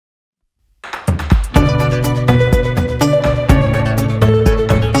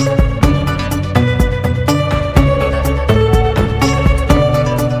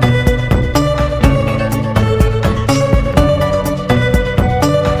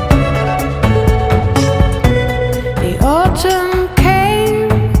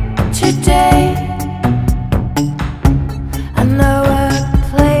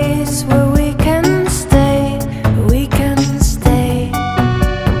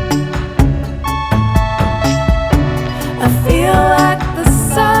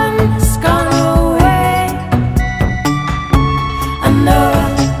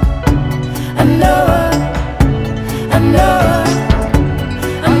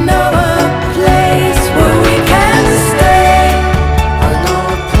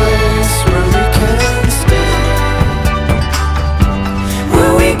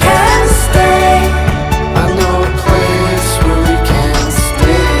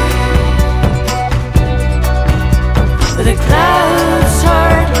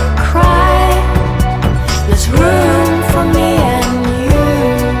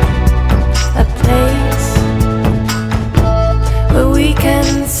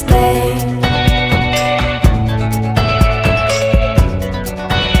can stay.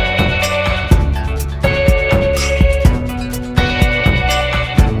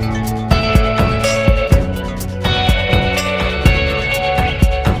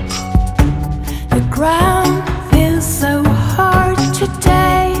 The ground feels so hard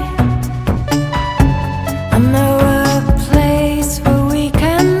today. I know a place where we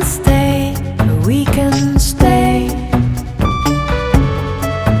can stay, where we can stay.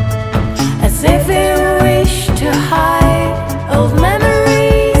 As if we wish to hide old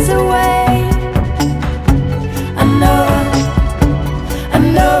memories away. I know, I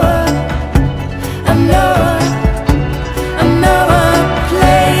know, I know, I know a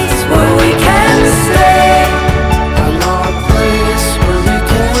place where we can stay. I know a place where we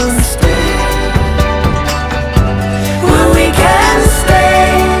can stay. Where we can stay.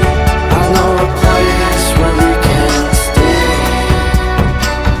 I know a place where we can stay.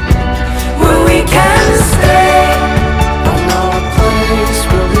 Where we can stay. I know a place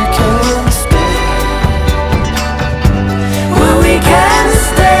where we can stay. Where we can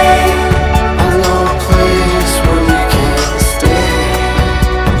stay. I know a place where we can stay.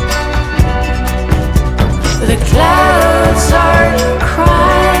 The clouds